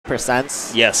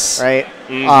percents. Yes. Right?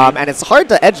 And it's hard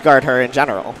to edge guard her in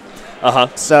general.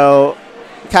 So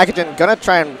Cacogen gonna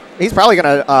try and he's probably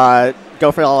gonna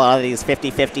go for a lot of these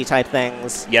 50-50 type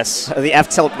things. Yes. The F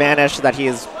tilt vanish that he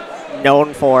is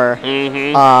known for.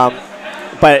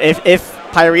 But if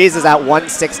Pyreeze is at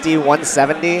 160,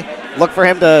 170, look for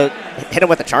him to hit him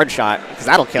with a charge shot because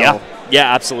that'll kill.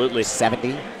 Yeah, absolutely.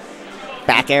 70.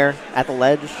 Back air at the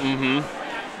ledge.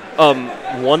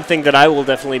 One thing that I will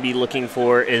definitely be looking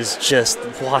for is just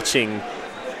watching.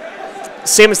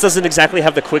 Samus doesn't exactly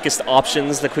have the quickest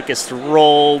options, the quickest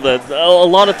roll. A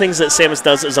lot of things that Samus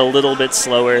does is a little bit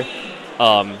slower.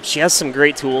 She has some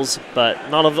great tools, but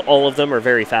not all of them are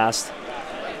very fast.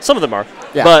 Some of them are.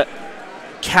 Yeah. But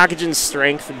Cacogen's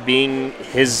strength being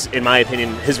his, in my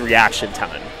opinion, his reaction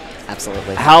time.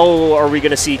 Absolutely. How are we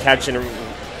going to see Cacogen?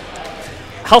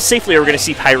 How safely are we going to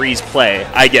see Pyreeze play?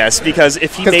 I guess because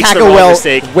if he makes the wrong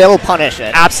mistake, will punish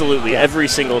it. Absolutely, every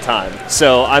single time.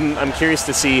 So I'm curious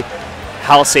to see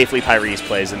how safely Pyreeze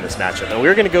plays in this matchup. And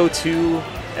we're going to go to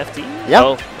FD. Yep.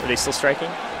 Oh, are they still striking?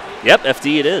 Yep,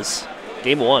 FD it is.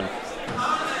 Game 1.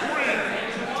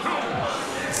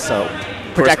 So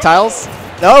projectiles.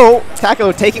 No,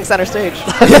 Taco taking center stage.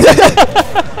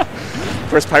 Of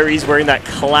course, Pyreeze wearing that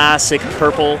classic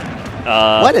purple.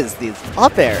 What is these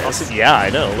up airs? Yeah, I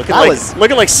know. Looking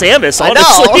like Samus,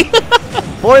 honestly. I know.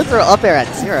 Forward throw up air at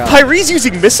 0. Pyreeze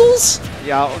using missiles?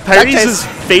 Yeah. Pyreeze is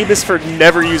famous for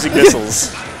never using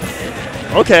missiles.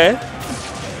 Okay.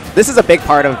 This is a big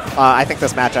part of, I think,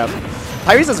 this matchup.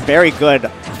 Pyreeze is very good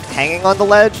hanging on the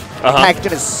ledge.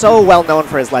 Cacogen is so well known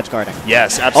for his ledge guarding.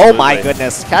 Yes, absolutely. Oh my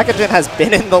goodness. Cacogen has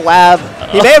been in the lab.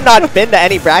 He may have not been to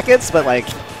any brackets, but like...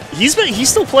 He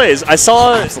still plays. I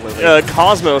saw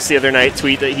Cosmos the other night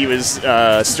tweet that he was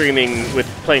streaming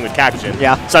playing with Cacogen.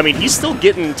 Yeah. So I mean, he's still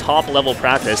getting top level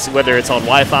practice, whether it's on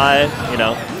Wi-Fi, you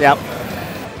know. Yep.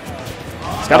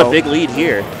 He's got a big lead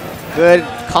here. Good,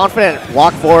 confident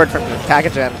walk forward from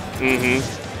Cacogen.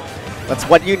 That's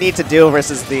what you need to do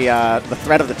versus the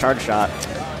threat of the charge shot.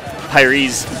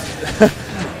 Pyreeze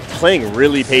playing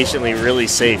really patiently, really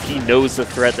safe. He knows the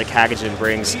threat that Cacogen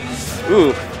brings.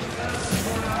 Ooh.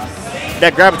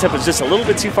 That grab attempt was just a little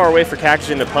bit too far away for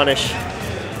Cacogen to punish.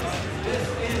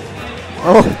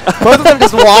 Oh, both of them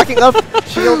just walking up,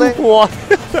 shielding.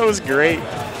 That was great.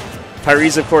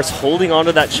 Pyreeze, of course, holding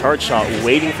onto that charge shot,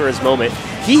 waiting for his moment.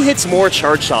 He hits more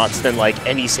charge shots than, like,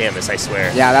 any Samus, I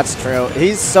swear. Yeah, that's true.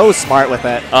 He's so smart with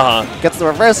it. Gets the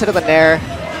reverse hit of the Nair.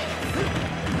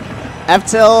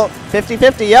 F-tilt,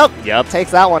 50-50, yep. Takes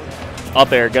that one.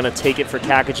 Up air, gonna take it for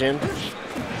Cacogen.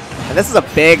 And this is a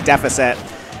big deficit.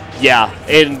 Yeah,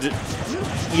 and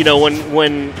you know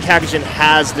when Cacogen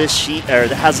has this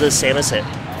has this Samus hit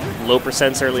low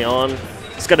percents early on,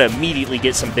 he's gonna immediately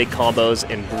get some big combos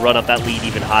and run up that lead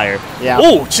even higher. Yeah.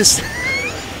 Oh, just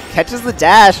catches the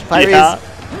dash. Pyreeze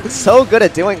is so good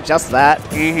at doing just that.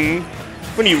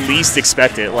 When you least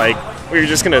expect it, like you're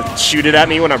just gonna shoot it at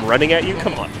me when I'm running at you.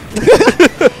 Come on.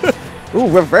 Ooh,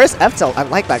 reverse F tilt. I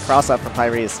like that cross up from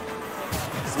Pyreeze.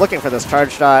 He's looking for this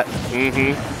charge shot.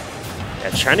 Yeah,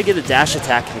 trying to get a dash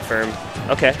attack confirmed.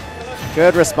 Okay.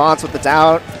 Good response with the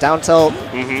down tilt.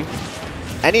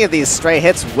 Any of these stray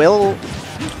hits will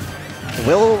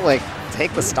like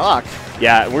take the stock.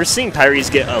 Yeah, we're seeing Pyreeze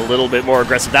get a little bit more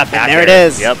aggressive. That back there air. It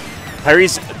is. Yep.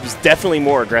 Pyreeze was definitely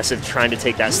more aggressive trying to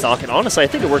take that stock, and honestly, I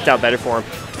think it worked out better for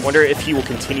him. Wonder if he will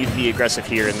continue to be aggressive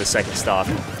here in the second stock.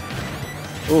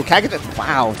 Ooh, Cacogen,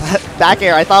 wow, that back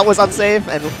air I thought was unsafe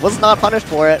and was not punished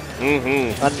for it.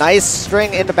 A nice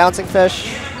string into bouncing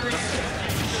fish.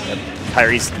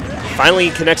 Pyreeze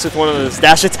finally connects with one of those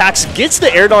dash attacks, gets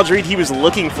the air dodge read he was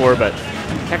looking for, but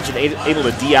Cacogen able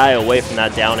to DI away from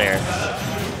that down air.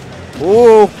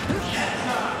 Ooh.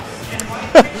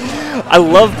 I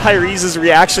love Pyreeze's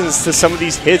reactions to some of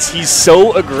these hits. He's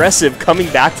so aggressive coming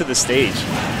back to the stage,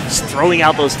 just throwing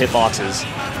out those hitboxes.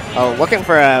 Oh, looking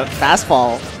for a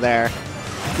fastball there.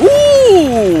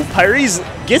 Ooh! Pyreeze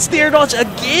gets the air dodge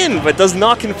again, but does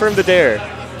not confirm the dare.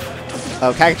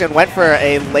 Oh, Cacogen went for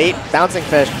a late bouncing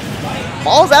fish.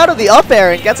 Falls out of the up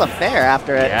air and gets a fair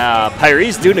after it. Yeah,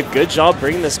 Pyreeze doing a good job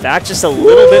bringing this back just a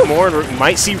little bit more. And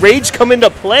might see Rage come into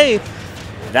play.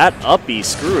 That up B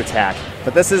screw attack.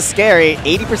 But this is scary.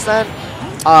 80%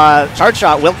 charge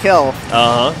shot will kill.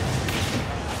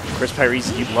 Of course,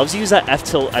 Pyreeze, he loves to use that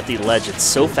F-tilt at the ledge. It's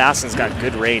so fast and it's got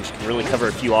good range. Can really cover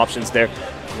a few options there.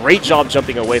 Great job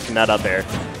jumping away from that up air.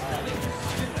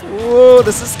 Ooh,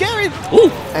 this is scary. Ooh.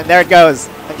 And there it goes.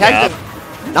 And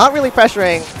Cacogen not really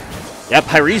pressuring. Yeah,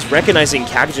 Pyreeze recognizing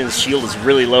Cacogen's shield is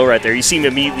really low right there. You see him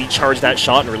immediately charge that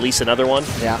shot and release another one.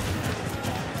 Yeah.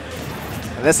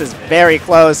 And this is very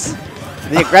close.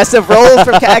 The aggressive rolls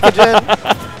from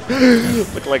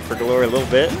Cacogen. Look like for glory a little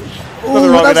bit. Ooh,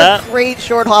 Nothing wrong with that's that. a great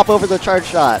short hop over the charge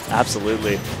shot.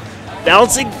 Absolutely.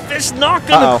 Bouncing fish, not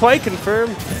going to quite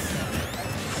confirm.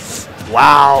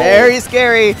 Wow. Very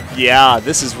scary. Yeah,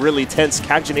 this is really tense.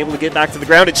 Cacogen able to get back to the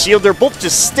ground and shield. They're both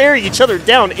just staring each other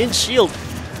down in shield.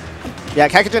 Yeah,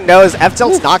 Cacogen knows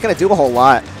F-tilt's not going to do a whole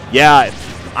lot. Yeah,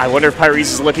 I wonder if Pyreeze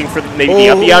is looking for maybe the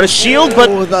up out of shield,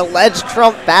 but the ledge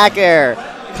trump back air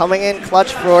coming in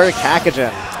clutch for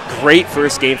Cacogen. Great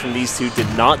first game from these two, did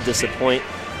not disappoint.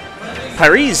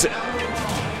 Pyreeze,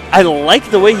 I like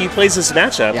the way he plays this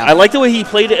matchup. Yeah. I like the way he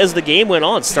played it as the game went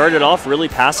on. Started off really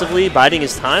passively, biding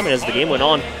his time, and as the game went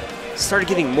on, started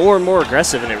getting more and more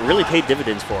aggressive, and it really paid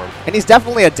dividends for him. And he's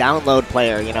definitely a download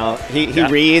player, you know. He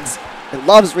reads, he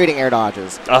loves reading air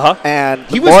dodges. And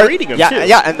he was reading them too.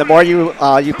 Yeah, and the more you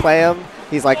you play him,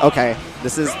 he's like, okay,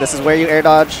 this is where you air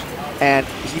dodge. And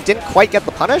he didn't quite get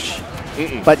the punish,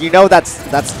 but you know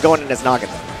that's going in his noggin.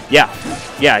 Yeah,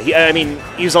 I mean,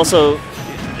 he's also,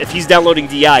 if he's downloading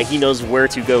DI, he knows where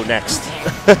to go next.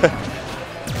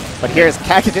 But here's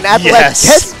Cacogen at the ledge,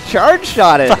 gets charge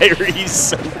shotted. Pyreeze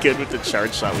so good with the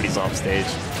charge shot when he's off stage.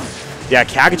 Yeah,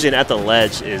 Cacogen at the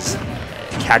ledge is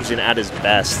Cacogen at his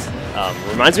best.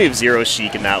 Reminds me of Zero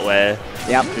Sheik in that way.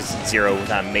 Yep. Just Zero with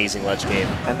that amazing ledge game.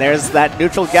 And there's that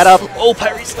neutral getup. Oh,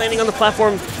 Pyreeze landing on the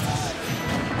platform.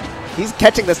 He's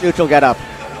catching this neutral getup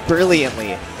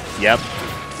brilliantly. Yep.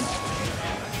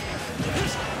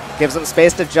 Gives him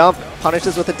space to jump,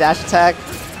 punishes with a dash attack.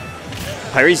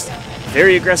 Pyreeze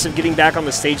very aggressive getting back on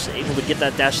the stage, able to get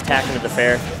that dash attack into the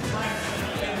fair.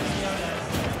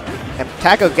 And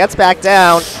Caco gets back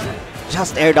down,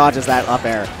 just air dodges that up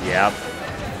air. Yeah.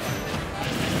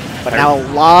 But now a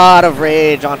lot of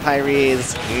rage on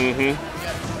Pyreeze.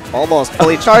 Almost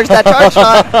fully charged that charge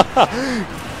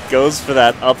shot. Goes for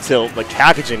that up tilt, but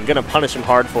Cacogen gonna punish him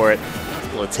hard for it.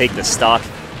 Will take the stock.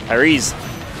 Pyreeze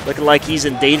looking like he's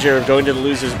in danger of going to the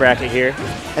loser's bracket here.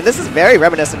 And this is very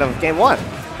reminiscent of game one,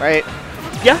 right?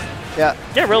 Yeah. Yeah.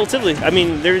 Yeah, relatively. I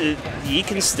mean, he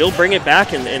can still bring it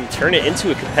back and turn it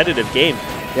into a competitive game.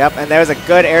 Yep, and there's a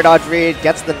good air dodge read,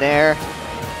 gets the nair.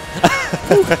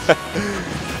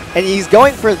 And he's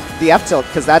going for the F tilt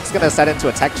because that's going to set into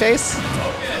a tech chase.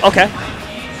 Okay.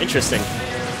 Interesting.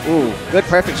 Ooh, good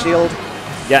perfect shield.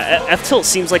 Yeah, F tilt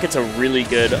seems like it's a really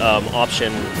good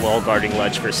option while guarding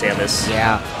ledge for Samus.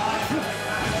 Yeah.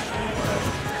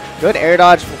 Good air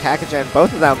dodge from Cacogen.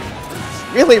 Both of them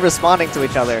really responding to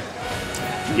each other.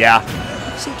 Yeah.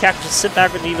 See Cacogen sit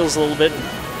back with Needles a little bit and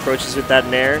approaches with that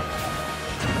nair.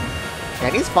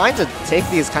 And he's fine to take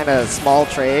these kind of small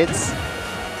trades.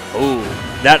 Ooh,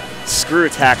 that screw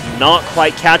attack not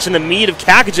quite catching the meat of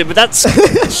Cacogen, but that's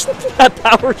that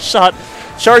power shot,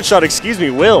 charge shot, excuse me,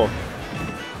 will.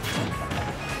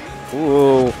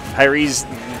 Ooh, Pyreeze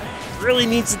really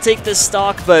needs to take this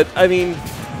stock, but I mean,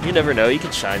 you never know. You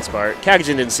can shine spark.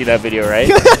 Cacogen didn't see that video, right?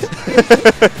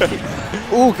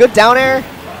 Ooh, good down air.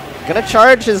 Gonna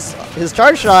charge his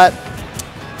charge shot.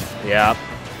 Yeah.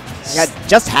 Yeah,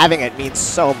 just having it means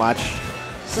so much.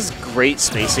 This is great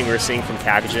spacing we're seeing from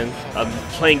Cacogen.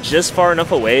 Playing just far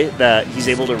enough away that he's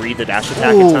able to read the dash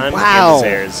attack in time and his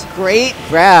airs. Great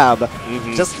grab.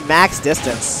 Just max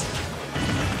distance.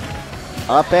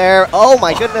 Up air. Oh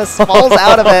my goodness, falls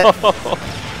out of it.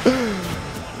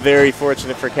 Very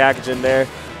fortunate for Cacogen there.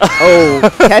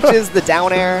 Oh, catches the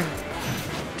down air.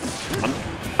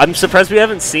 I'm surprised we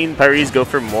haven't seen Pyreeze go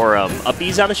for more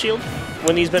uppies out of shield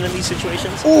when he's been in these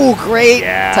situations. Ooh, great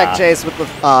tech chase with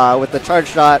the charge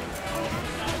shot.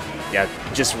 Yeah,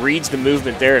 just reads the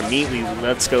movement there immediately.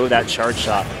 Let's go that charge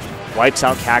shot. Wipes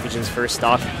out Cacogen's first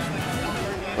stock.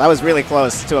 That was really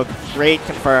close to a great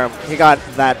confirm. He got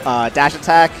that dash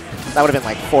attack. That would have been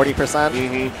like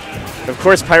 40%. Of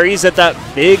course, Pyreeze at that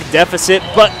big deficit,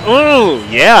 but ooh,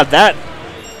 yeah, that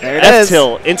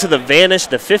F-tilt into the vanish,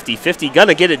 the 50-50.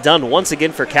 Gonna get it done once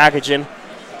again for Cacogen.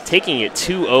 Taking it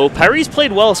 2-0. Pyreeze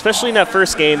played well, especially in that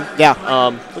first game. Yeah.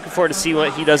 Looking forward to see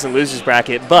what he does in losers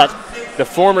bracket. But the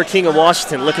former King of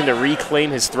Washington looking to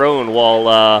reclaim his throne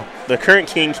while the current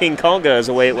King Konga, is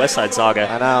away at Westside Saga.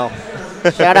 I know.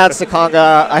 Shout outs to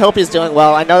Konga. I hope he's doing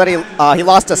well. I know that he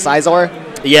lost to Sizor.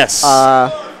 Yes.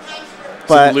 But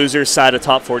the losers side of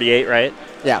top 48, right?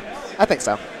 Yeah, I think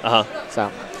so.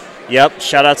 So. Yep.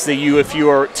 Shout outs to you if you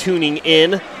are tuning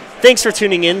in. Thanks for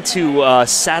tuning in to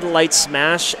Satellite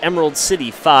Smash Emerald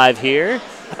City 5 here.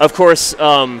 Of course,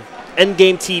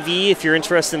 Endgame TV, if you're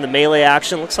interested in the Melee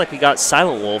action. Looks like we got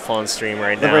Silent Wolf on stream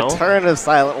right now. The return of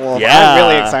Silent Wolf. Yeah. I'm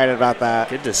really excited about that.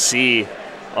 Good to see.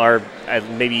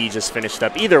 Maybe he just finished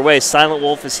up. Either way, Silent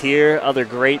Wolf is here. Other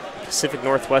great Pacific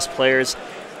Northwest players.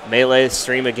 Melee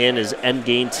stream again is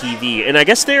Endgame TV. And I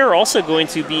guess they're also going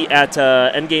to be at,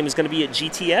 Endgame is going to be at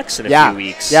GTX in a few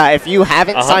weeks. Yeah, if you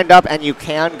haven't signed up and you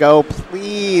can go,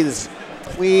 please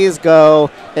go.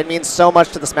 It means so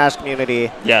much to the Smash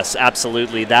community. Yes,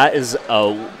 absolutely. That is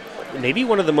maybe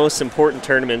one of the most important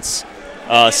tournaments,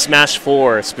 Smash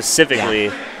 4 specifically.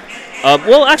 Yeah.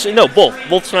 Well, actually, no,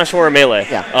 both Smash 4 and Melee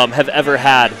have ever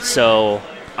had. So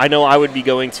I know I would be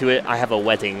going to it. I have a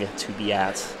wedding to be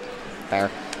at. Fair.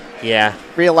 Yeah.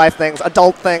 Real life things,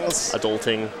 adult things.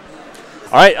 Adulting.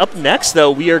 All right, up next, though,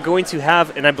 we are going to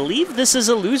have, and I believe this is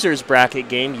a loser's bracket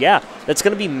game. Yeah, that's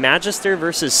going to be Magister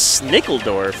versus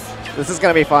Snickledorf. This is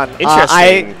going to be fun. Interesting.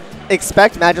 I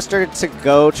expect Magister to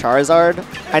go Charizard.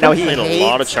 I know he played a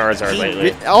lot of Charizard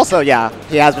lately. Also, yeah,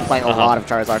 he has been playing a lot of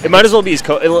Charizard. It might as well be his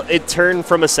it turned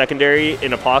from a secondary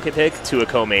in a pocket pick to a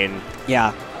co-main.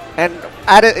 Yeah. And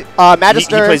at it,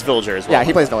 Magister... He plays Villager as well. Yeah,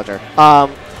 he plays Villager.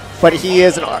 But he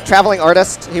is a traveling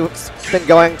artist. He's been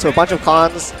going to a bunch of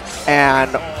cons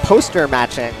and poster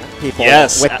matching people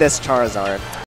with this Charizard.